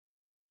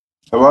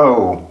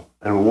Hello,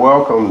 and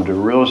welcome to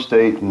Real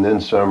Estate and Then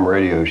Some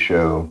radio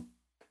show.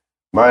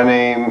 My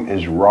name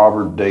is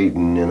Robert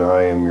Dayton, and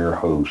I am your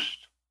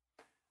host.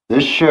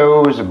 This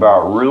show is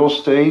about real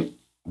estate,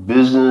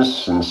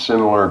 business, and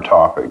similar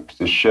topics.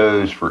 This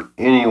show is for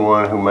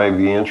anyone who may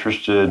be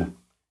interested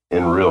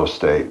in real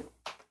estate.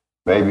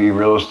 Maybe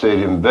real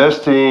estate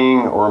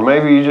investing, or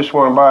maybe you just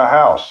want to buy a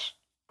house.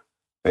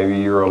 Maybe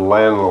you're a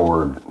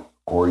landlord,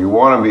 or you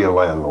want to be a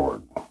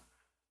landlord.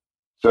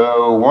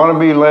 So,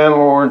 wannabe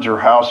landlords or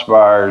house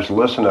buyers,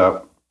 listen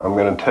up. I'm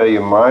going to tell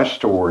you my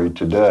story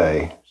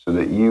today so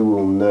that you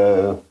will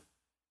know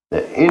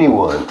that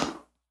anyone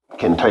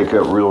can take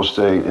up real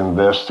estate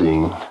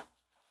investing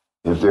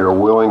if they're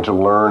willing to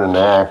learn and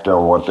act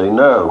on what they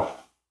know.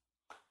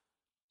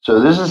 So,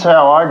 this is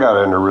how I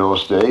got into real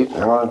estate.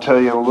 I'm going to tell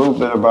you a little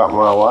bit about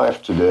my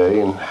life today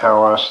and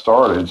how I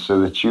started so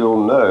that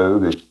you'll know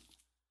that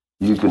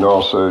you can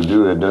also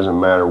do it. It doesn't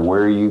matter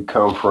where you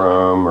come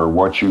from or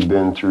what you've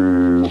been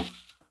through,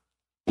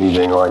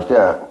 anything like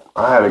that.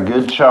 I had a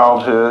good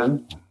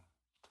childhood.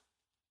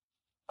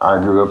 I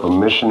grew up a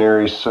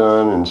missionary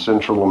son in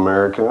Central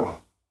America.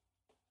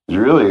 It was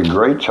really a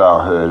great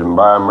childhood, and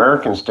by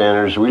American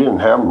standards, we didn't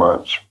have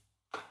much.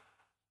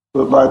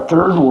 But by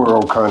third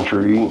world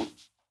country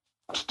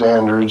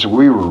standards,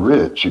 we were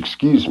rich,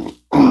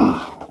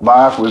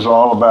 Life was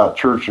all about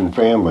church and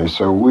family,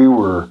 so we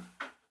were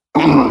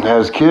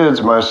as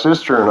kids, my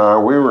sister and I,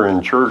 we were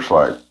in church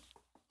like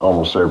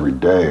almost every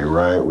day,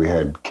 right? We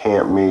had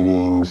camp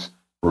meetings,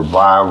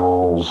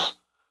 revivals,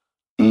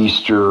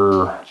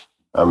 Easter.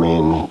 At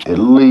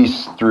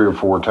least 3 or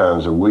 4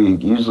 times a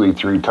week, usually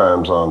 3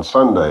 times on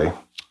Sunday.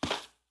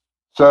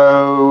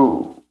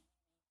 So,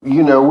 we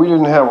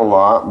didn't have a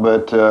lot,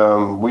 but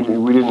we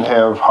didn't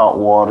have hot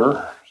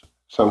water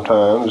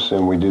sometimes,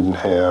 and we didn't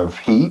have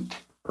heat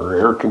or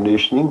air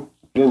conditioning.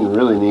 Didn't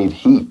really need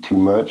heat too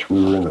much.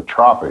 We were in the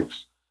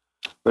tropics.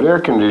 But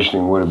air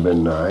conditioning would have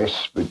been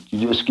nice, but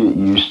you just get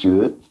used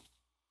to it.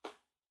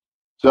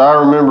 So I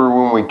remember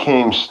when we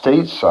came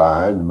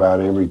stateside, about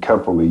every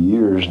couple of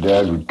years,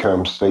 Dad would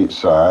come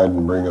stateside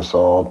and bring us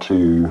all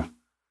to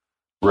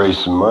raise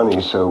some money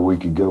so we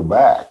could go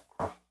back.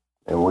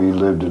 And we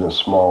lived in a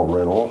small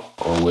rental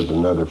or with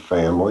another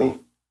family.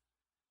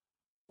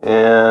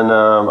 And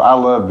I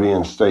love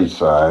being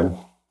stateside.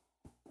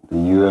 The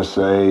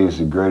USA is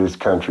the greatest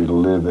country to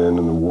live in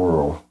the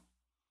world.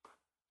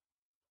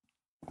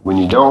 When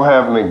you don't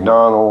have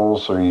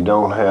McDonald's or you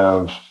don't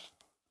have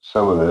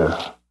some of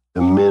the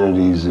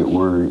amenities that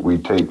we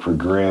take for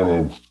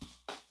granted,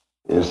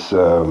 it's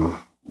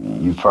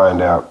you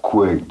find out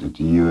quick that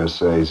the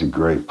USA is a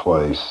great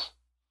place.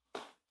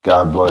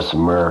 God bless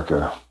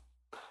America.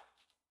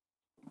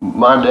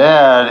 My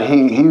dad,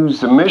 he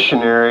was a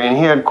missionary, and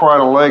he had quite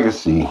a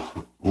legacy.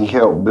 He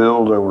helped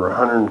build over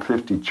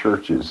 150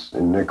 churches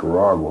in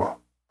Nicaragua.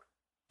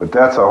 But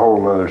that's a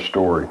whole nother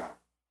story.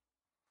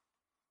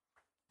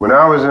 When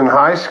I was in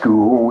high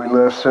school, we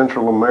left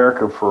Central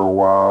America for a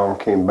while and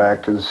came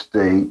back to the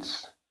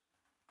States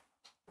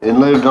and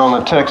lived on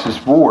the Texas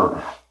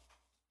border.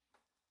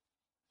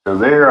 So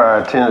there I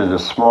attended a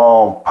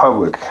small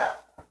private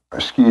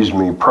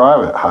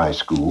high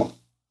school.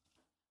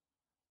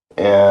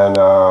 And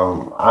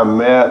I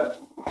met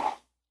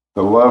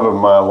the love of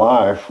my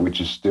life,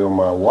 which is still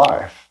my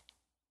wife.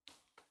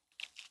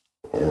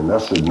 And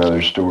that's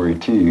another story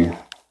too.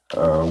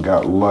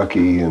 Got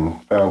lucky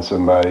and found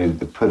somebody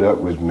to put up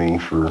with me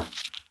for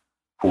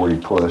 40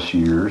 plus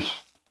years.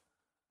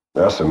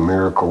 That's a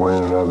miracle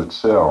in and of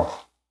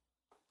itself.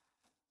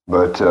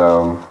 But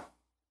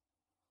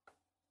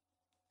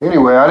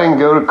anyway, I didn't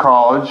go to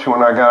college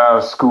when I got out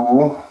of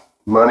school.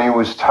 Money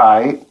was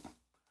tight.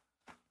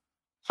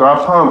 So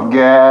I pumped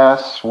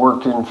gas,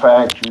 worked in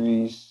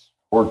factories,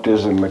 worked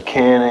as a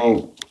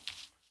mechanic.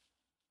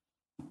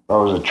 I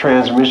was a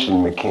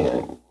transmission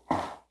mechanic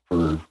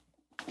for a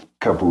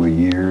couple of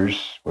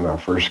years when I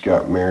first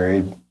got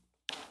married.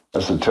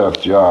 That's a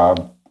tough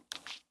job.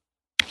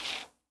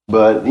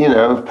 But,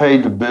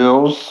 paid the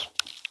bills.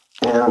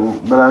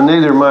 But I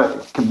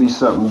knew could be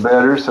something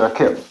better, so I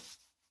kept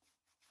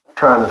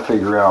trying to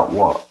figure out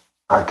what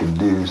I could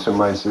do.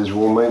 Somebody says,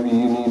 well, maybe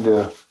you need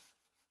to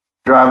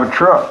drive a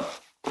truck.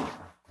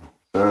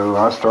 So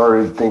I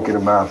started thinking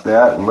about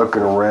that and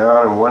looking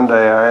around, and one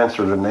day I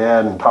answered an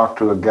ad and talked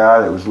to a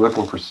guy that was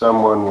looking for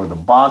someone with a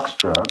box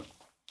truck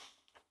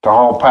to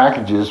haul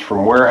packages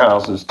from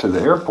warehouses to the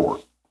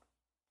airport,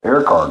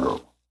 air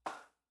cargo.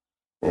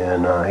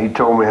 And he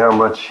told me how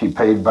much he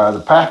paid by the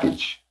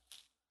package.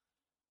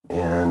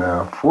 And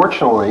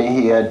fortunately,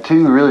 he had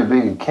 2 really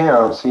big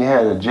accounts. He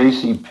had a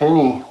J.C.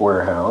 Penney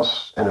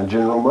warehouse and a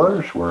General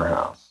Motors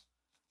warehouse.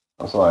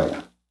 I was like,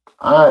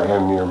 I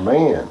am your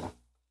man.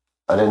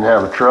 I didn't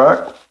have a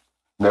truck,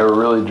 never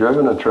really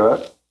driven a truck.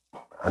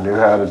 I knew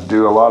how to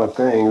do a lot of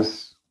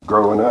things.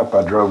 Growing up,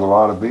 I drove a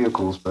lot of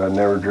vehicles, but I'd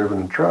never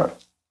driven a truck.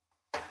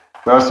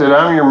 But I said,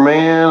 I'm your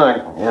man,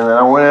 and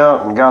I went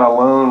out and got a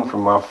loan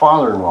from my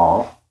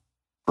father-in-law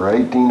for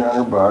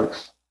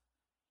 $1,800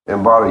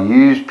 and bought a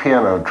used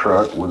piano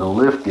truck with a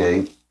lift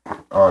gate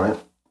on it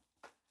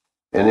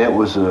and it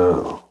was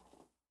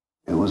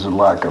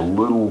like a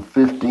little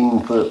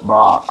 15-foot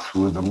box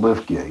with a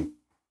lift gate.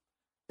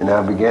 And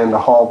I began to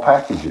haul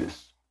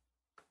packages.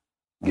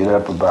 Get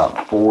up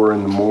about 4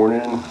 in the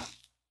morning,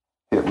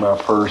 hit my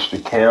first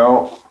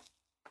account.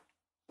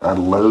 I'd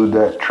load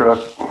that truck,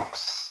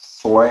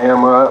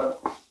 slam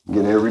up,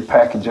 get every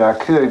package I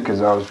could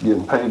because I was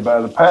getting paid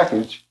by the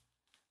package,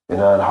 and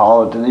I'd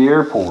haul it to the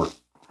airport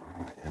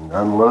and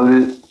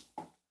unload it,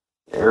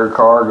 air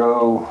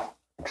cargo,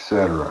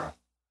 etc.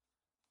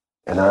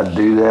 And I'd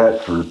do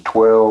that for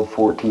 12,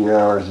 14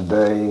 hours a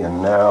day,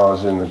 and now I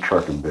was in the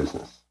trucking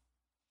business.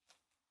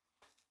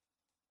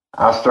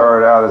 I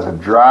started out as a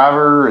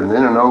driver and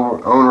then an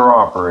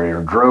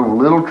owner-operator. Drove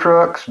little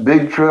trucks,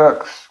 big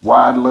trucks,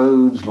 wide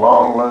loads,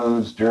 long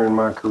loads during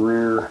my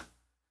career.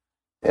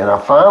 And I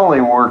finally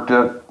worked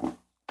up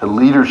to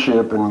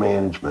leadership and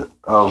management.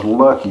 I was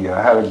lucky. I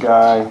had a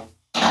guy,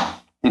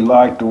 he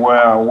liked the way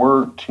I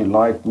worked, he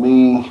liked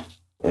me,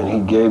 and he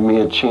gave me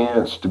a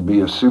chance to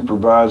be a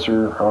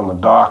supervisor on the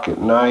dock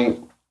at night,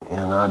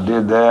 and I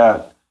did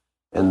that.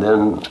 And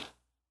then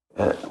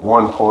at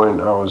one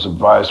point, I was a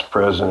vice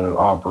president of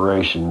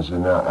operations,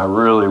 and I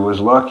really was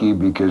lucky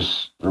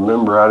because,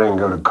 remember, I didn't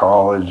go to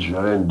college.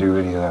 I didn't do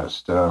any of that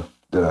stuff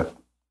that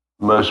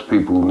most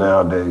people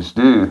nowadays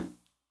do.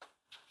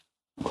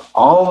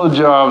 All the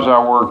jobs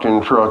I worked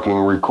in trucking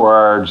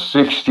required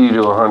 60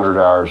 to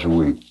 100 hours a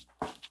week.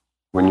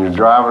 When you're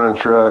driving a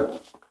truck,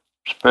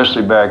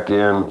 especially back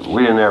then,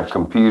 we didn't have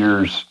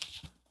computers.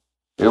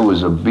 It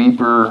was a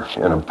beeper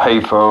and a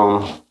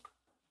payphone.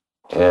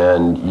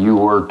 And you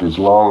worked as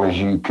long as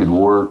you could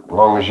work, as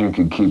long as you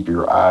could keep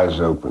your eyes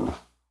open.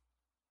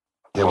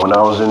 And when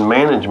I was in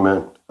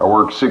management, I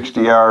worked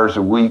 60 hours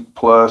a week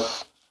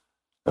plus,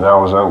 and I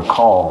was on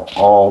call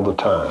all the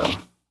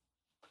time.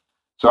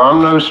 So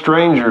I'm no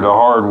stranger to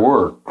hard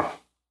work,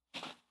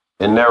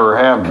 and never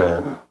have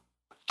been.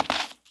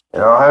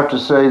 And I'll have to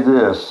say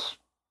this,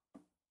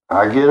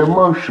 I get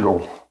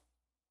emotional.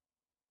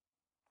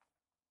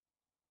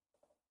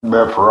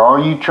 But for all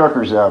you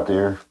truckers out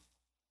there,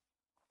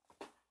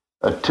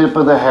 a tip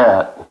of the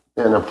hat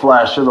and a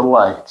flash of the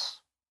lights.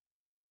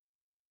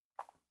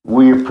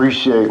 We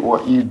appreciate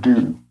what you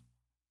do.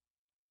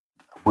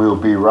 We'll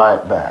be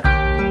right back.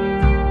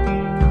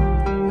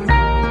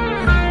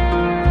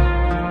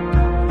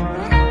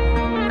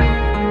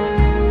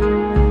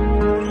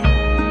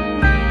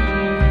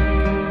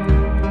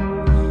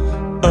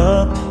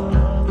 Up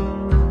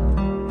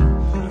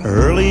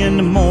early in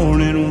the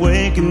morning,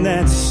 waking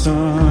that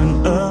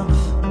sun up.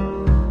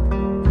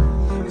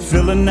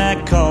 Filling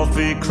that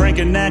coffee,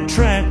 cranking that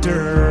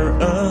tractor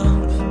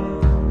up.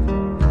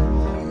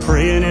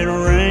 Praying it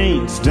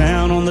rains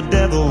down on the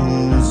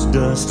devil's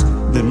dust.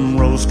 Them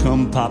rolls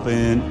come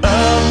popping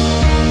up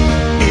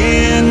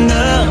in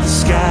the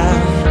sky.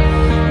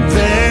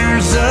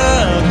 There's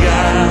a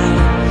guy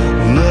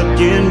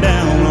looking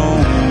down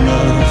on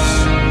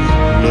us,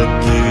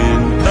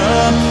 looking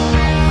up.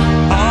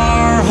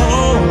 Our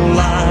whole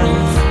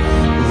life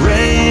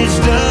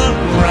raised up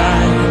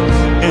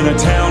right in a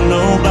town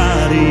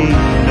nobody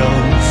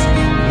knows.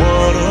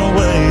 What a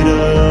way to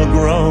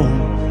grow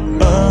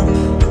up.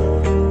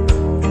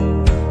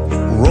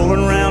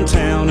 Rolling around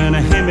town in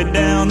a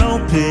hand-me-down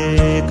old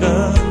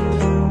pickup.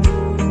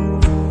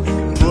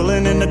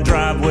 Pulling in the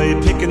driveway,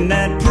 picking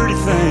that pretty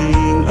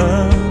thing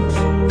up.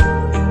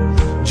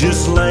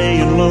 Just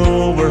laying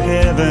low where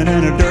heaven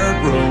and a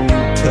dirt road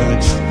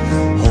touch.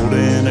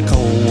 Holding a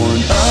cold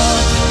one up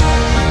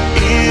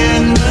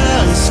in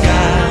the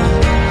sky.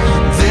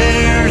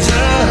 There's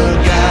a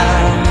guy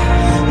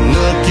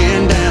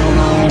looking down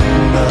on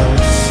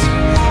us,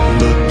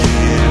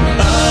 looking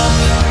up.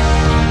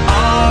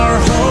 Our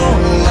whole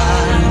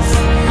life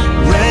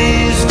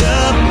raised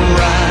up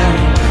right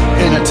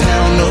in a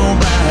town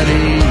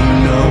nobody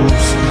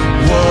knows.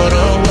 What a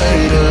way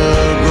to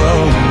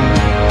grow.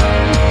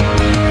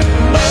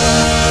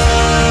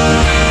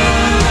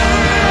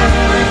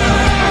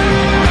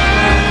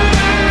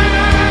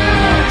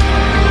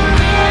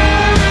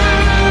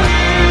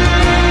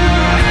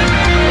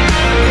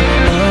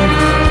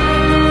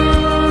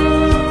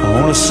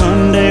 On a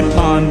Sunday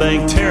pond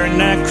bank, tearing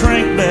that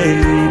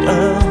crankbait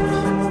up.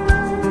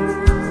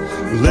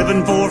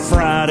 Living for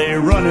Friday,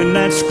 running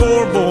that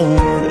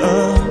scoreboard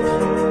up.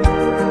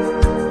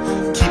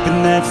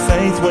 Keeping that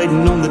faith,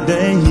 waiting on the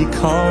day he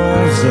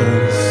calls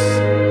us.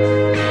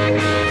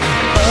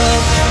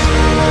 Up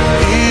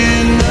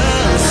in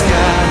the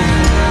sky,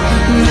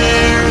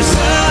 there's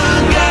a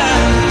guy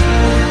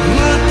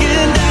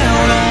looking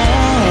down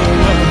on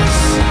us,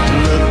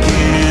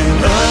 looking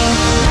up.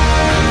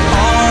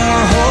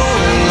 Our whole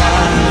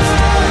life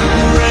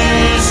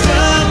raised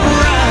up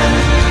right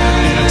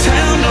in a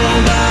town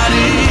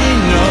nobody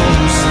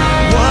knows.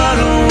 What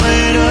a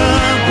way to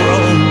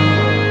grow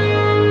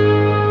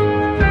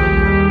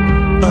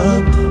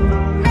up.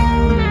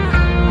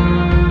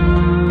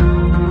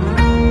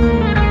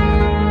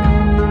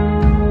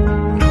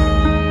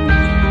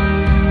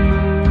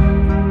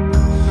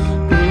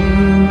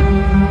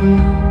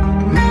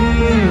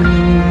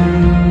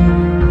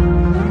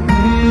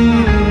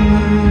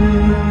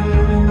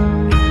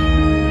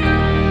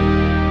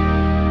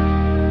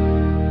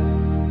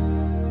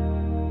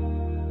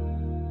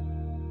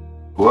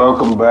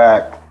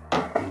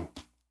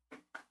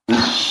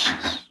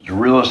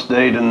 Real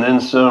Estate and Then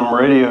Some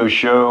radio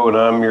show, and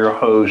I'm your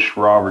host,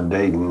 Robert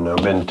Dayton.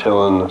 I've been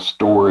telling a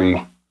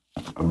story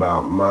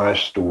about my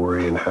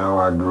story and how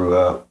I grew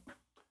up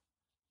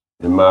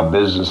in my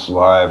business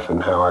life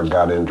and how I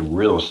got into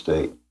real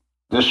estate.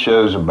 This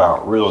show's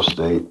about real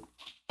estate.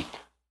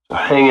 So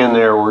hang in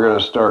there, we're going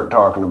to start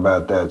talking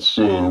about that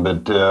soon.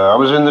 But I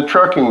was in the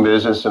trucking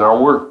business, and I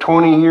worked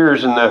 20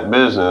 years in that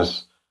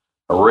business.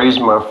 I raised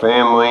my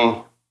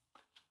family.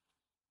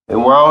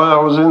 And while I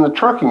was in the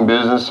trucking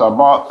business, I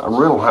bought a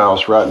rental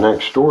house right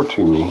next door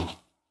to me.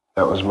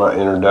 That was my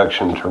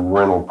introduction to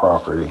rental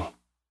property.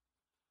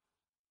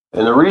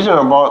 And the reason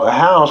I bought the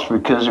house,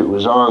 because it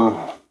was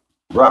on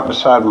right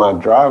beside my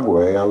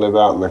driveway. I live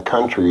out in the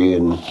country,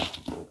 and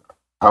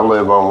I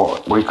live on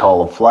what we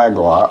call a flag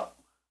lot.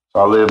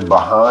 So I live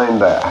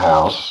behind that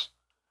house.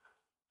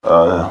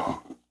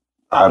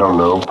 I don't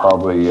know,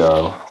 probably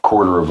a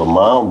quarter of a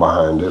mile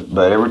behind it.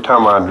 But every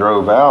time I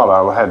drove out,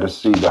 I had to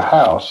see the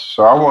house.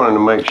 So I wanted to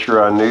make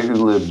sure I knew who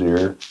lived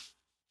there.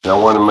 And I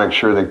wanted to make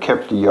sure they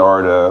kept the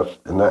yard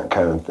up and that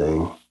kind of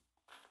thing.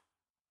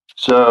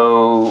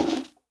 So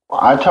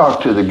I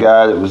talked to the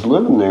guy that was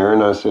living there,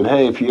 and I said,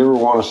 hey, if you ever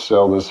want to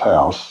sell this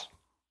house,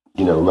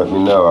 let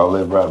me know. I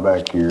live right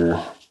back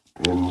here.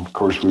 And, of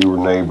course, we were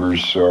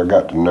neighbors, so I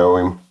got to know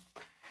him.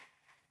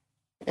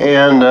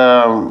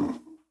 And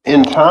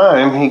in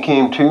time, he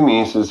came to me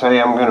and says, hey,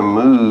 I'm going to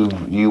move.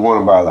 Do you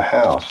want to buy the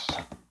house?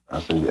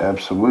 I said,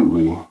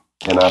 absolutely.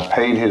 And I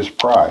paid his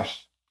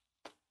price.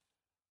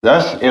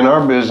 That's, in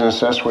our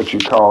business, that's what you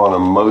call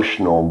an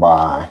emotional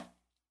buy.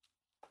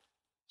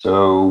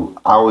 So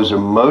I was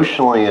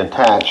emotionally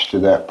attached to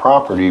that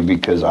property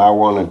because I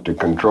wanted to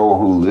control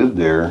who lived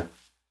there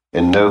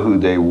and know who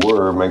they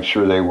were, make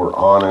sure they were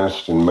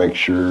honest, and make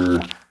sure,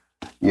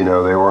 they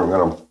weren't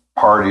going to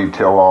party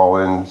till all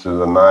into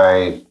the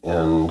night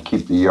and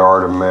keep the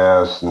yard a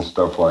mess and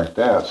stuff like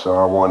that. So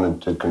I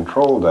wanted to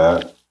control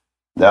that.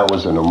 That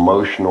was an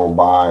emotional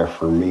buy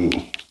for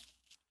me.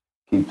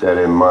 Keep that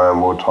in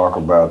mind. We'll talk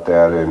about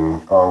that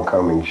in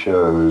incoming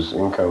shows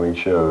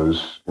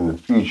in the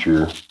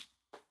future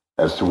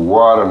as to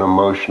what an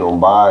emotional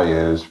buy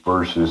is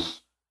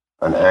versus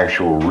an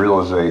actual real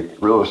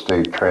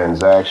estate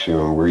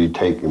transaction where you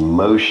take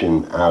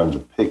emotion out of the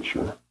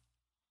picture.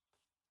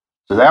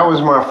 So that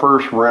was my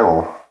first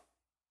rental.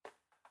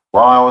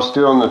 While I was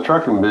still in the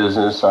trucking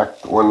business,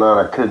 one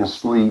night I couldn't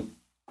sleep.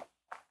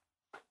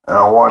 And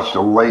I watched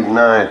a late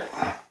night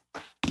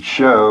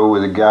show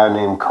with a guy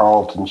named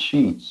Carlton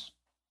Sheets.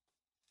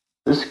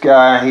 This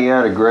guy, he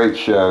had a great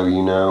show,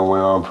 went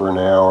on for an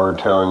hour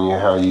telling you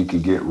how you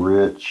could get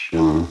rich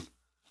in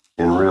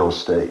real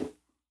estate.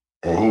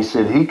 And he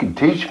said he could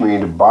teach me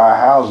to buy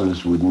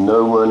houses with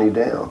no money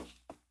down.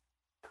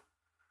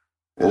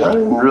 And I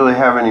didn't really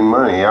have any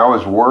money. I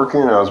was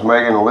working, I was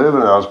making a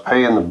living, I was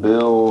paying the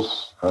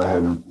bills. I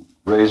had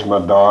raised my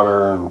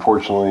daughter, and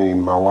fortunately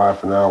my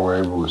wife and I were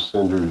able to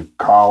send her to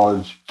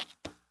college.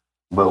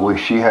 But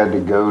she had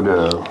to go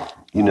to,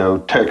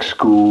 tech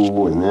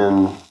school and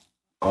then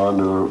on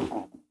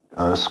to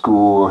a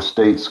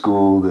state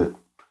school that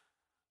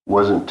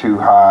wasn't too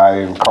high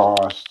in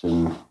cost.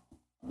 And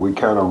we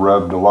kind of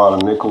rubbed a lot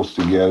of nickels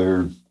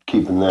together,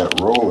 keeping that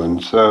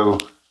rolling. So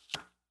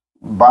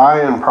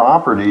buying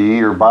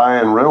property or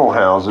buying rental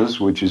houses,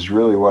 which is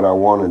really what I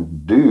wanted to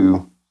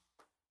do,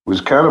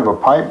 was kind of a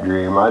pipe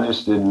dream. I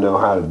just didn't know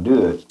how to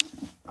do it.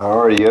 I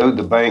already owed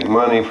the bank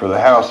money for the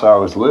house I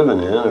was living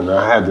in, and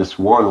I had this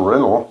one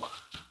rental.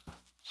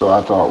 So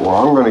I thought, well,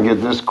 I'm going to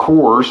get this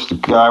course. The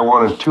guy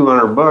wanted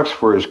 $200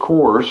 for his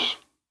course,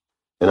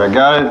 and I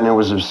got it, and it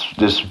was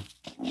it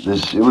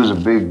was a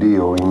big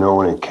deal.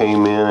 When it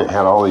came in, it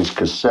had all these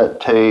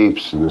cassette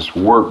tapes and this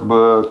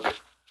workbook.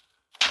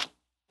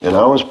 And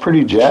I was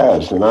pretty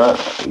jazzed, and I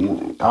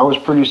was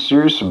pretty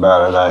serious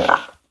about it. I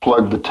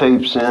plugged the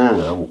tapes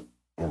in,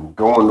 and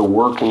going to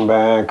work and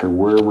back or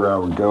wherever I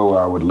would go,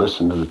 I would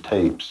listen to the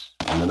tapes,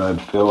 and then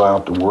I'd fill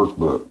out the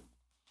workbook.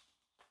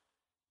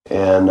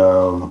 And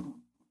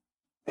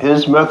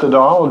his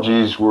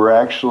methodologies were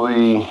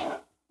actually,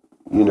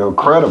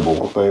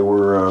 credible. They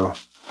were,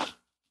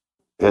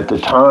 at the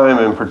time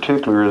in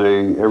particular,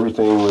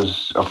 everything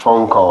was a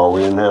phone call.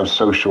 We didn't have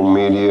social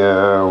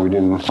media. We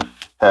didn't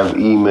have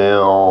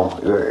email.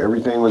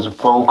 Everything was a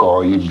phone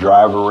call. You'd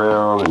drive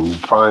around and you'd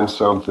find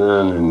something,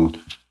 and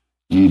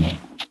you'd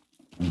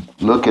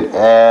look at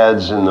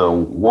ads and the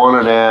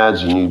wanted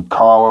ads, and you'd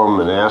call them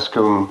and ask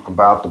them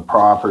about the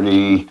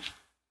property,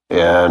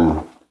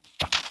 and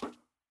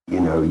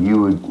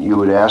you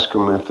would ask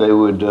them if they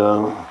would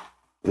own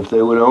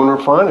or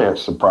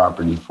finance the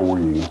property for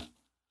you.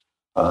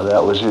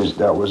 That was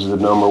the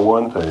number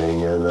one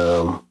thing,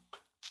 and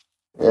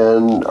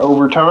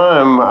over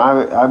time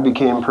I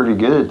became pretty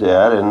good at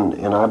that,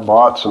 and I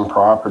bought some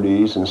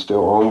properties and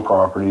still own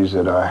properties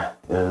that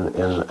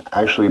and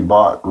actually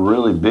bought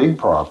really big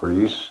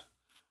properties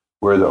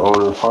where the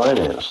owner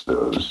financed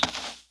those.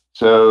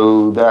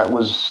 So that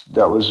was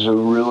a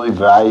really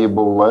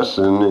valuable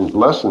lesson and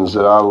lessons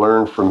that I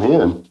learned from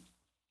him.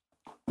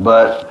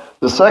 But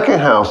the second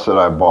house that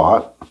I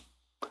bought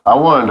I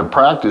wanted to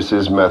practice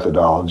his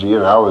methodology,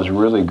 and I was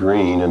really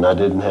green, and I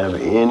didn't have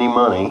any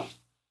money.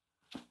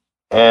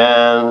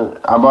 And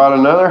I bought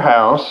another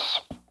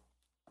house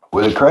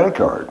with a credit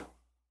card.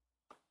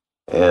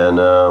 And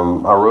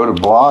I wrote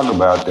a blog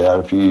about that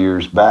a few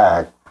years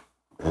back.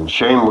 And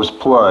shameless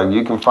plug,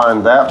 you can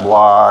find that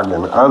blog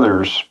and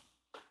others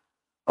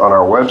on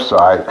our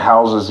website,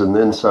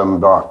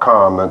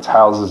 housesandthensome.com. That's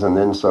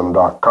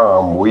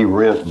housesandthensome.com. We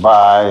rent,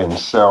 buy, and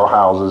sell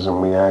houses,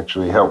 and we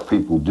actually help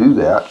people do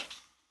that.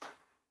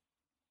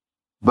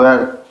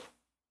 But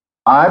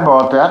I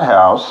bought that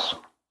house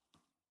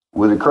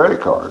with a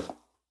credit card.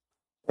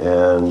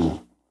 And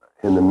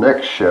in the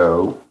next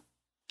show,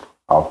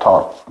 I'll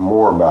talk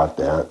more about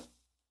that,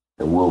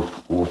 and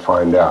we'll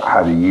find out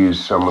how to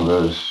use some of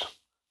those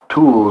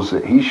tools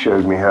that he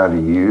showed me how to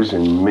use,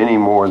 and many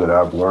more that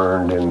I've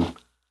learned in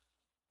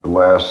the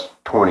last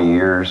 20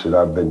 years that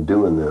I've been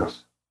doing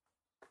this.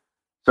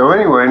 So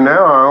anyway,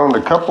 now I own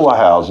a couple of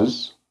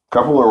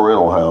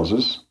rental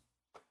houses,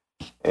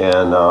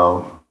 and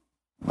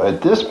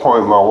at this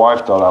point, my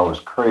wife thought I was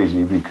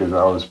crazy because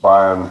I was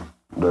buying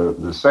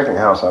the second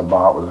house I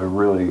bought was a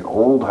really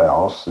old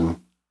house, and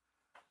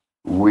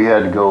we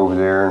had to go over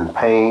there and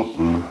paint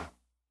and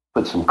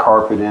put some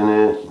carpet in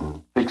it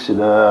and fix it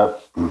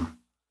up and,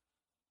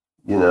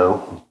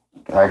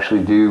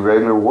 actually do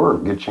regular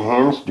work, get your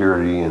hands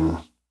dirty. And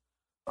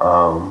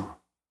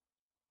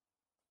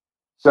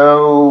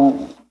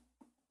so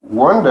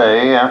one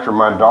day after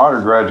my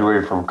daughter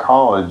graduated from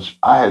college,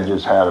 I had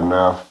just had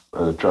enough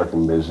of the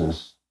trucking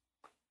business,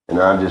 and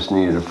I just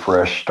needed a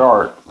fresh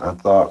start. I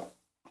thought,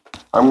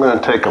 I'm going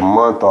to take a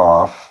month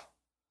off,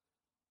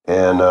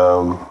 and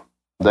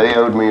they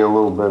owed me a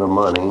little bit of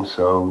money,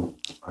 so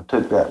I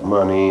took that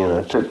money and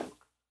I took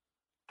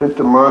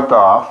the month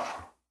off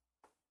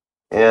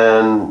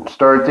and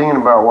started thinking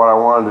about what I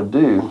wanted to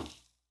do.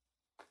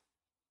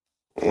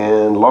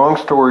 And long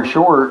story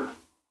short,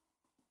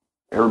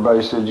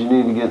 everybody said, you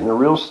need to get in the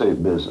real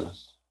estate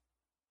business.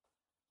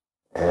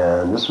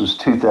 And this was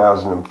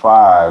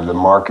 2005. The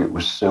market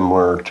was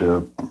similar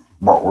to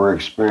what we're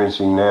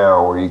experiencing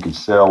now, where you could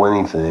sell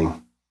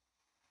anything.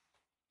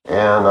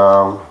 And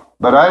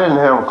but I didn't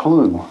have a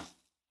clue.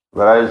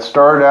 But I had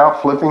started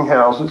out flipping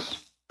houses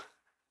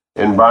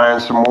and buying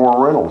some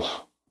more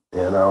rentals.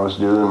 And I was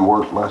doing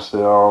work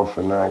myself,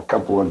 and I had a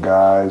couple of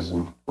guys,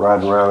 and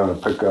riding around in a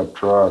pickup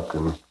truck.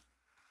 And,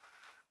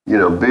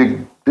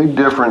 big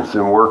difference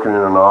in working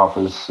in an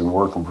office and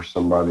working for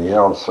somebody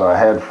else. So I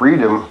had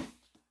freedom,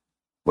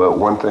 but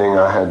one thing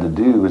I had to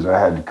do is I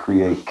had to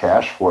create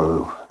cash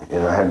flow,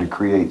 and I had to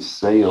create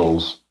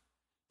sales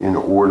in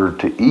order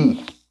to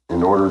eat,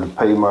 in order to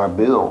pay my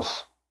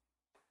bills.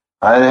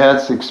 I had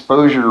some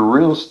exposure to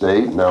real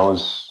estate, and I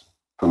was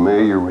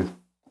familiar with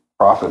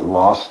profit and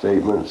loss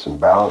statements and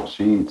balance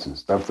sheets and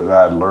stuff that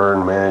I'd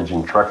learned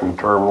managing trucking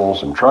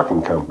terminals and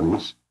trucking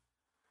companies.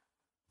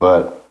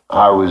 But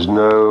I was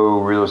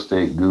no real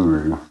estate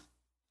guru.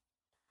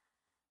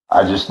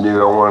 I just knew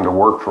I wanted to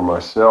work for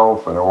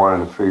myself, and I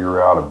wanted to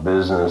figure out a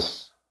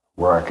business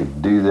where I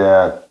could do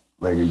that,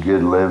 make a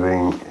good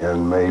living,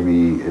 and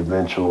maybe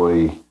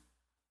eventually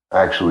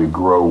actually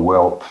grow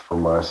wealth for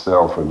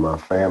myself and my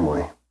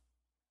family.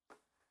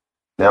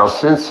 Now,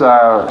 since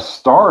I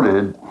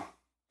started,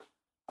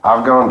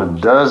 I've gone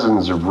to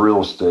dozens of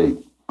real estate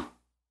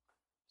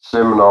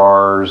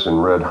seminars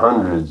and read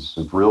hundreds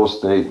of real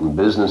estate and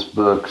business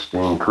books to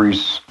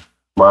increase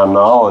my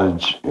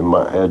knowledge and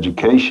my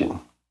education.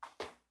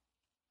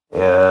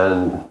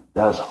 And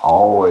that's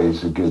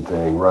always a good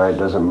thing, right? It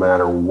doesn't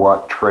matter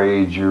what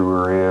trade you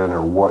were in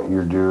or what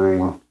you're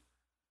doing.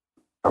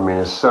 I mean,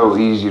 it's so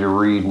easy to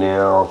read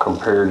now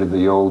compared to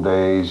the old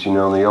days. In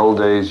the old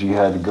days, you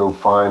had to go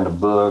find a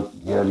book.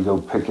 You had to go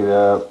pick it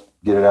up,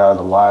 get it out of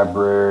the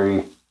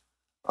library.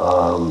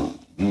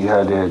 You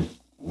had to,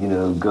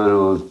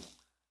 go to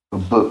a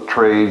book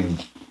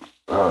trade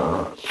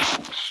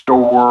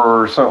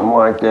store or something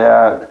like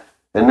that.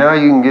 And now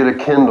you can get a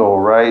Kindle,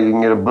 right? You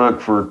can get a book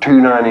for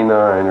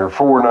 $2.99 or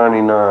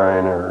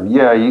 $4.99, or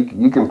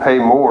you can pay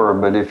more.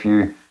 But if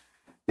you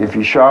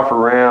shop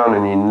around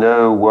and you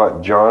know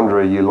what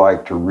genre you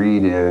like to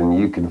read in,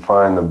 you can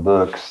find the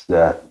books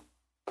that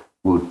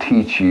will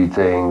teach you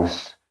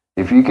things.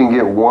 If you can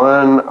get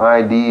one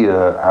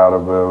idea out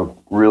of a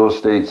real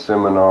estate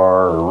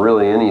seminar, or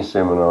really any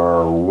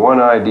seminar, or one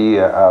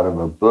idea out of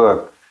a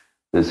book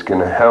that's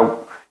going to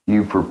help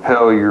you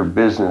propel your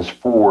business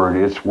forward,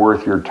 it's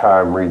worth your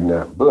time reading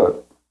that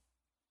book.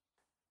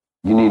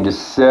 You need to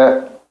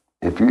set,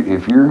 if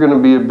you're going to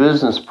be a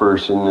business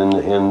person,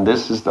 and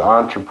this is the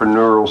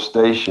entrepreneurial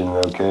station,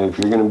 okay? If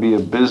you're going to be a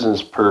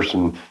business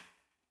person,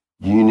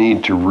 you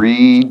need to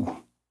read.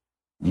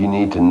 You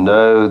need to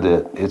know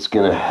that it's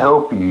going to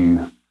help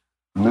you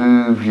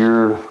move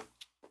your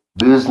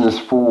business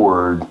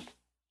forward,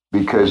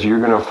 because you're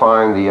going to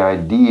find the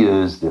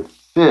ideas that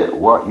fit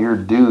what you're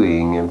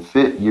doing and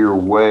fit your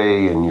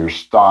way and your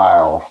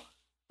style,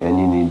 and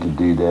you need to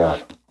do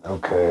that.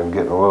 Okay, I'm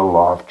getting a little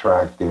off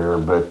track there,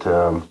 but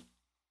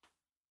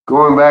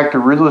going back to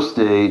real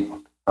estate,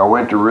 I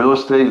went to real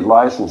estate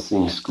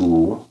licensing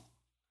school,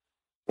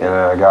 and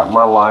I got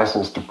my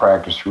license to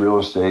practice real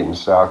estate in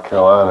South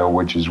Carolina,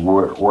 which is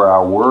where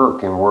I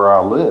work and where I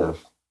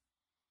live.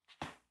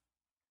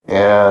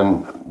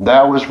 And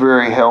that was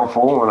very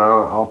helpful, and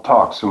I'll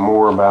talk some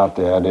more about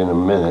that in a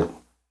minute.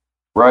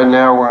 Right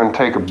now, we're going to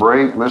take a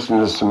break, listen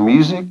to some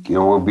music,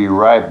 and we'll be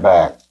right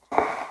back.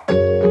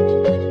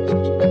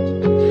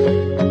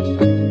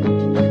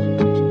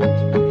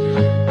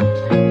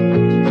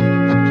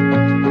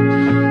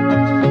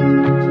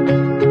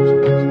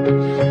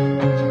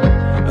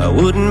 I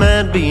wouldn't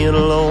mind being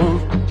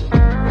alone.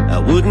 I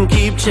wouldn't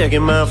keep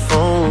checking my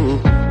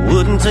phone.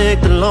 Wouldn't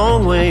take the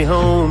long way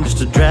home just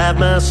to drive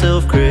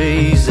myself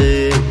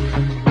crazy.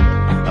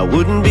 I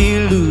wouldn't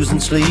be losing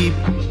sleep,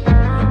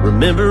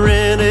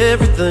 remembering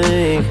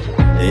everything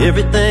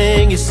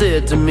you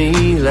said to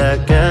me,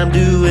 like I'm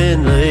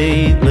doing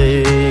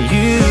lately.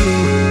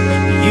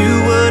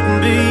 You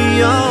wouldn't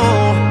be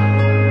all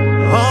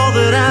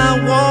that I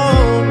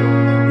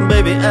want.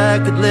 Baby, I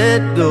could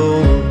let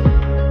go.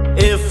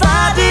 If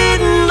I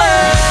didn't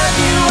love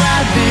you,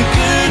 I'd be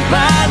good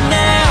by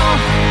now.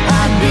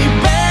 I'd be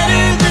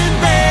better than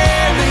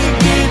barely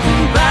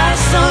getting by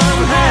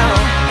somehow.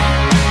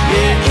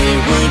 Yeah, it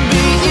would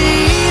be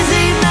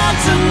easy not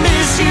to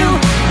miss you,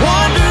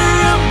 wonder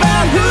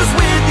about who's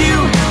with you,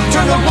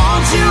 turn the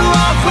want you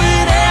off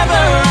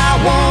whenever I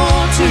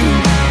want to.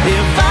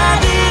 If I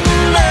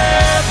didn't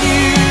love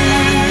you,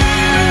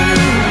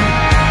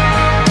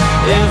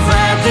 if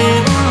I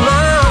didn't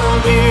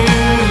love you.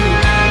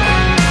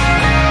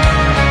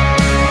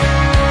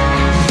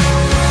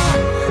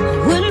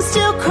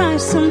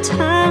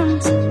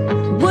 Sometimes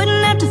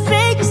wouldn't have to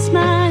fake a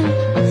smile,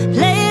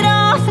 play it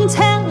off and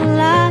tell a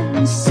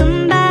lie.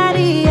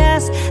 Somebody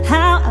asked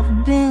how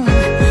I've been,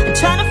 I'm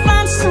trying to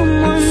find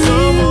someone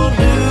new.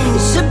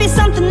 It should be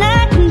something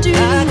I can do.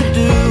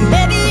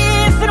 Baby,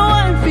 if it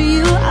weren't for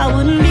you, I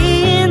wouldn't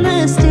be in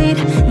the state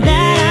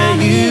that I'm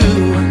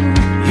in.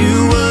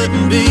 You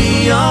wouldn't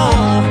be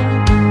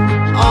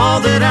all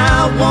that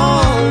I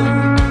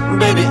want.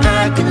 Baby,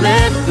 I could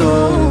let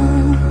go.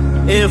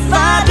 If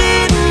I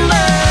didn't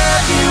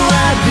love you,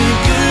 I'd be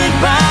good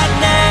by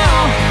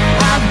now.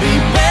 I'd be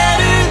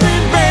better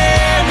than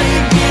barely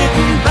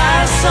getting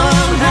by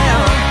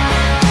somehow.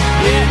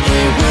 Yeah,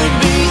 it would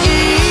be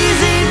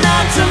easy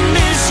not to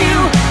miss you,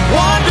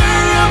 wonder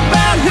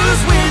about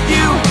who's with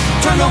you,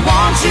 turn to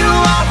want you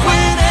off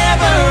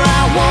whenever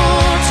I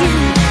want to.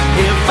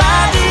 If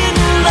I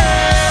didn't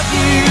love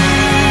you,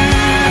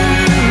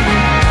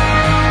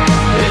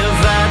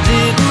 if I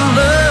didn't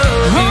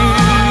love you,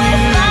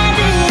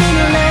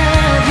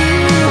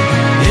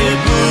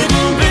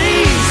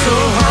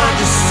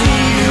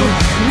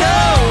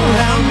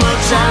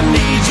 I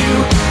need you.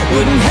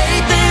 Wouldn't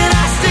hate that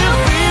I still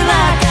feel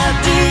like I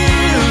do.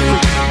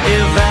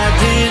 If I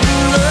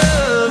didn't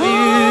love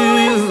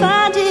you, if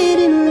I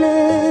didn't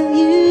love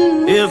you,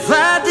 if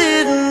I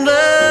didn't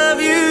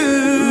love you,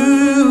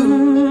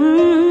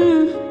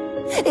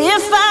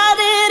 if I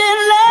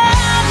didn't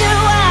love you,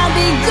 I'd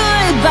be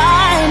good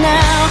by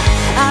now.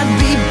 I'd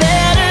be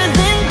better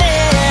than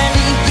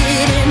barely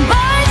getting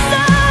by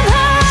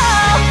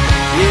somehow.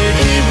 yeah,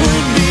 it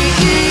would be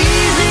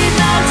easy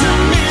not to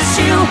miss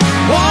you,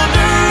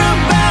 wonder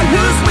about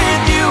who's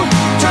with you,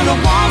 turn to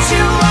want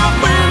you off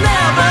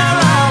whenever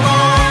I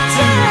want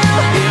to.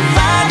 If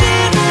I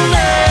didn't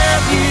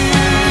love you,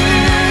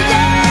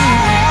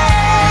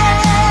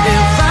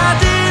 if I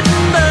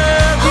didn't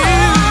love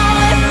you,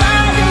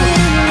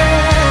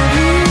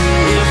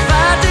 If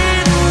I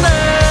didn't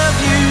love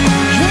you,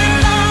 if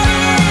I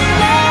didn't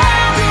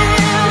love you,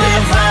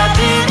 if I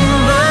didn't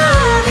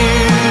love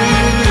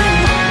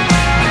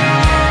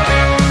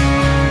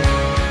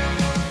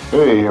you.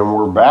 Hey, and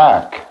we're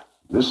back.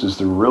 This is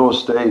the Real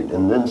Estate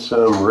and Then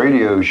Some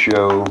radio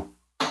show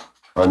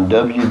on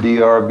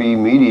WDRB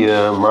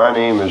Media. My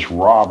name is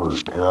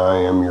Robert, and I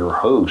am your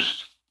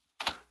host.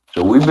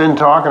 So we've been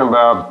talking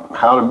about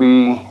how to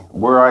be,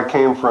 where I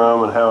came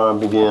from, and how I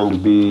began to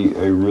be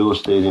a real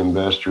estate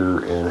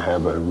investor and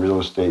have a real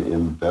estate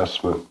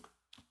investment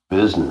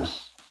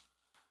business.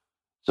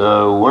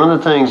 So one of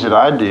the things that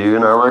I do,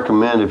 and I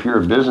recommend if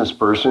you're a business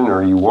person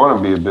or you want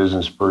to be a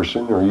business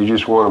person or you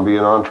just want to be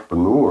an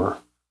entrepreneur,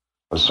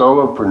 a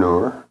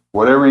solopreneur,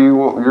 whatever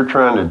you're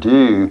trying to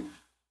do,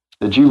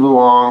 that you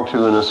belong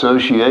to an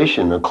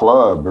association, a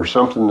club, or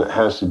something that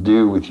has to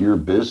do with your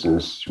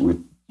business, with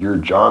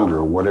your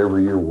genre, whatever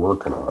you're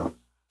working on.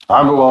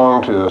 I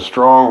belong to a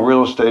strong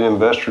real estate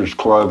investors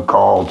club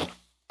called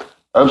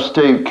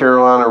Upstate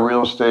Carolina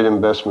Real Estate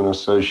Investment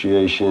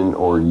Association,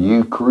 or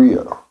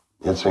UCREA.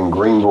 It's in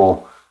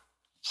Greenville,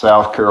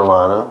 South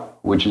Carolina,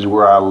 which is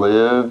where I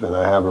live, and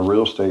I have a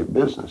real estate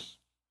business.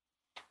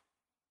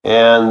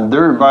 And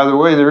there, by the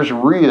way, there's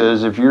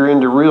REIAs. If you're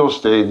into real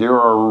estate, there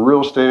are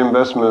real estate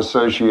investment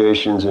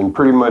associations in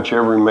pretty much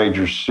every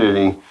major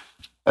city.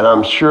 And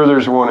I'm sure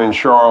there's one in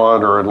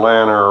Charlotte or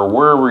Atlanta or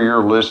wherever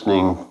you're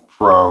listening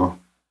from.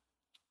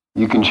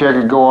 You can check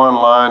it, go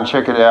online,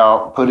 check it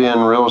out, put in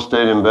Real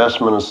Estate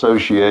Investment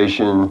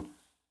Association,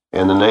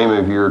 and the name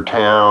of your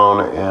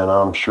town, and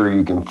I'm sure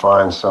you can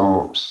find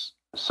some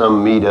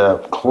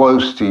meetup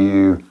close to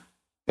you.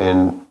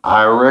 And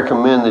I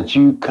recommend that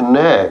you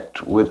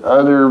connect with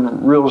other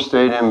real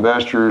estate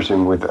investors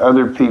and with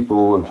other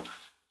people with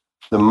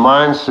the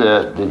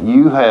mindset that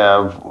you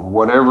have,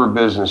 whatever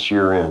business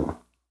you're in.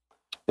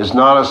 It's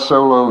not a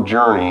solo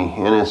journey,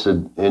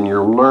 and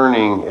you're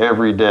learning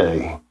every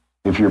day.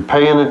 If you're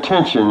paying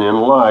attention in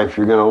life,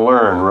 you're going to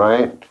learn,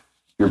 right? If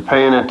you're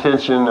paying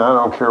attention, I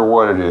don't care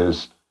what it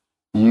is.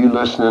 You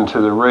listening to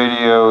the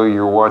radio,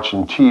 you're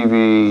watching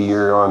TV,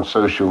 you're on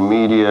social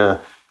media.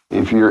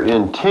 If your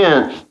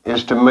intent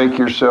is to make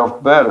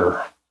yourself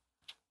better,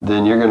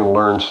 then you're going to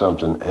learn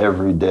something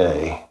every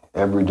day.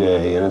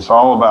 And it's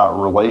all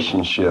about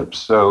relationships.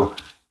 So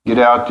get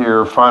out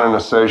there, find an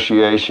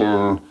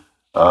association,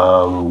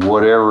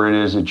 whatever it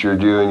is that you're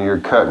doing, you're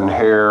cutting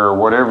hair,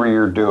 whatever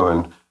you're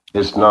doing,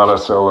 it's not a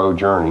solo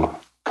journey.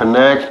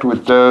 Connect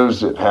with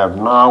those that have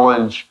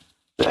knowledge,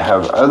 that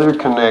have other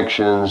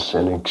connections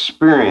and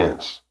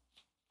experience,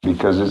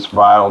 because it's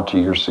vital to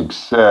your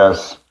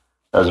success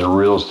as a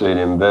real estate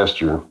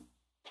investor.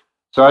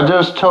 So I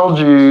just told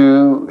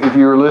you, if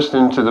you were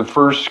listening to the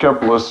first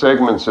couple of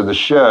segments of the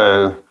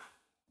show,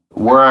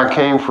 where I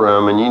came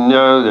from, and you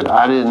know that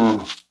I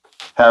didn't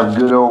have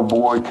good old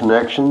boy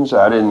connections.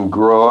 I didn't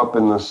grow up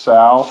in the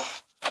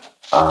South.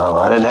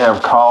 I didn't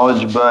have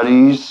college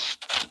buddies.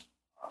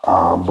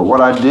 But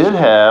what I did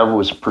have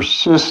was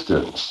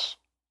persistence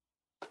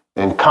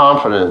and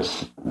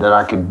confidence that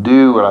I could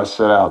do what I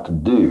set out to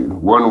do,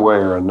 one way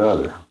or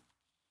another.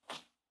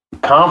 The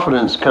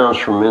confidence comes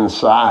from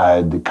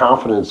inside. The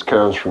confidence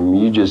comes from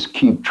you just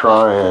keep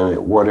trying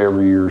at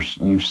whatever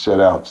you've set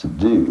out to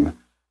do.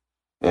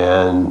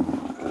 And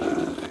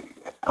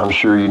I'm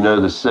sure you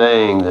know the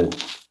saying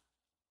that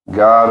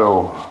God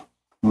will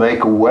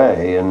make a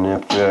way, and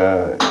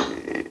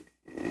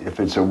if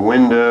it's a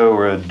window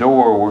or a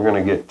door, we're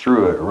going to get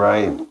through it,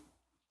 right?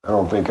 I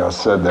don't think I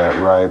said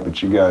that right,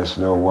 but you guys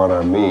know what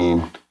I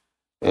mean.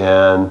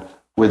 And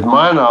with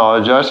my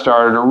knowledge, I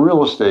started a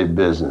real estate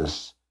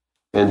business.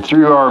 And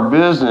through our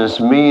business,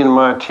 me and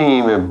my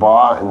team have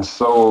bought and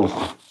sold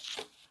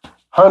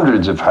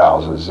hundreds of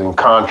houses and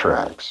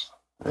contracts.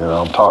 And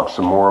I'll talk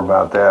some more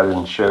about that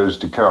in shows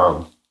to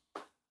come.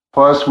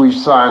 Plus, we've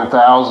signed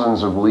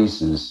thousands of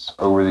leases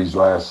over these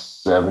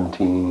last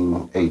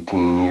 17,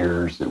 18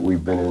 years that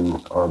we've been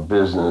in our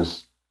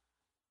business.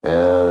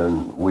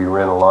 And we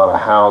rent a lot of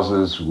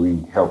houses.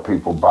 We help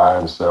people buy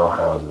and sell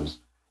houses.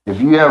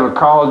 If you have a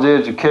college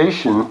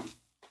education,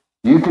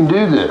 you can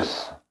do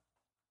this.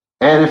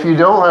 And if you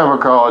don't have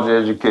a college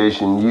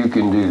education, you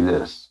can do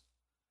this.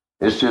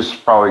 It's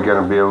just probably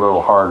going to be a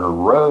little harder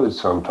road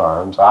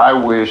sometimes. I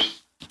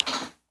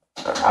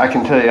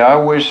can tell you, I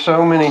wish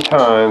so many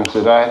times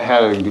that I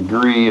had a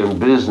degree in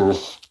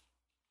business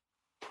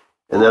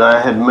and that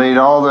I had made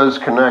all those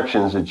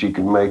connections that you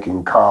could make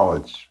in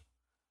college.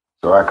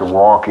 So I could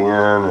walk in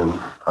and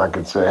I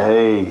could say,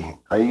 hey,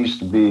 I used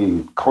to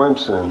be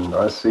Clemson.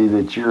 I see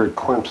that you're a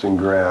Clemson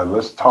grad.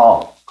 Let's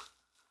talk.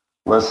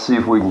 Let's see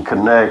if we can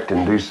connect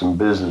and do some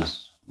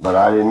business. But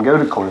I didn't go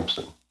to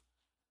Clemson.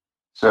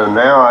 So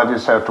now I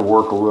just have to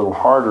work a little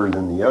harder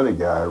than the other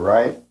guy,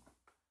 right?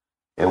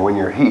 And when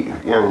your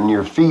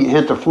feet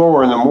hit the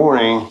floor in the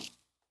morning,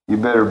 you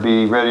better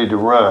be ready to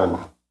run.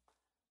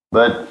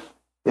 But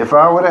if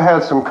I would have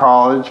had some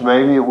college,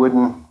 maybe I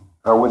wouldn't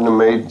have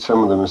made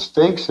some of the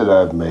mistakes that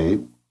I've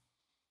made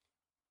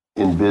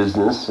in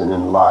business and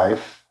in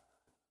life.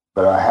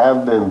 But I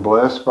have been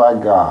blessed by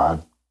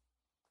God,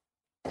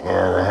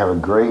 and I have a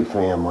great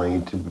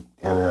family,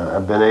 and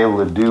I've been able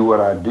to do what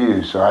I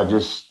do. So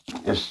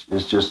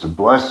it's just a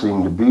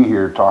blessing to be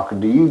here talking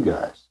to you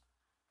guys.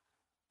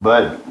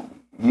 But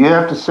you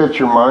have to set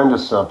your mind to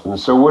something.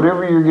 So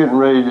whatever you're getting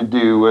ready to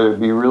do, whether it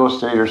be real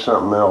estate or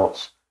something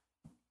else,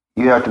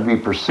 you have to be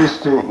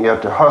persistent, you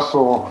have to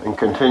hustle and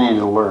continue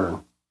to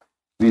learn.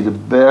 Be the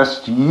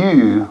best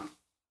you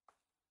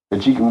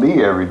that you can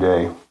be every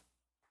day.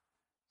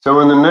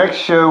 So in the next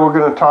show, we're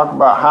going to talk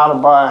about how to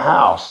buy a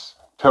house.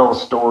 Tell a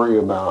story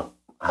about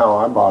how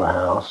I bought a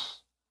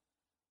house.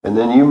 And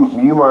then you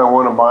might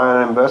want to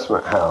buy an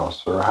investment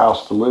house or a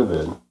house to live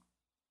in.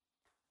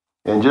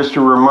 And just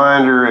a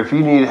reminder, if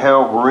you need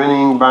help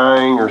renting,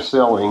 buying, or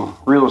selling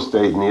real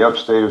estate in the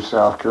upstate of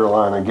South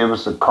Carolina, give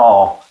us a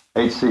call,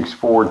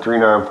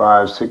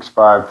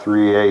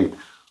 864-395-6538,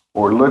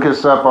 or look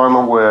us up on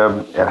the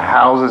web at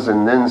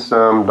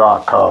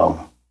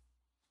housesandthensome.com.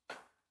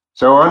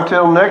 So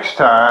until next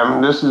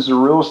time, this is the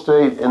Real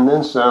Estate and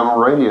Then Some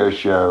radio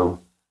show.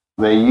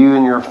 May you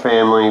and your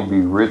family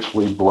be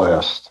richly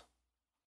blessed.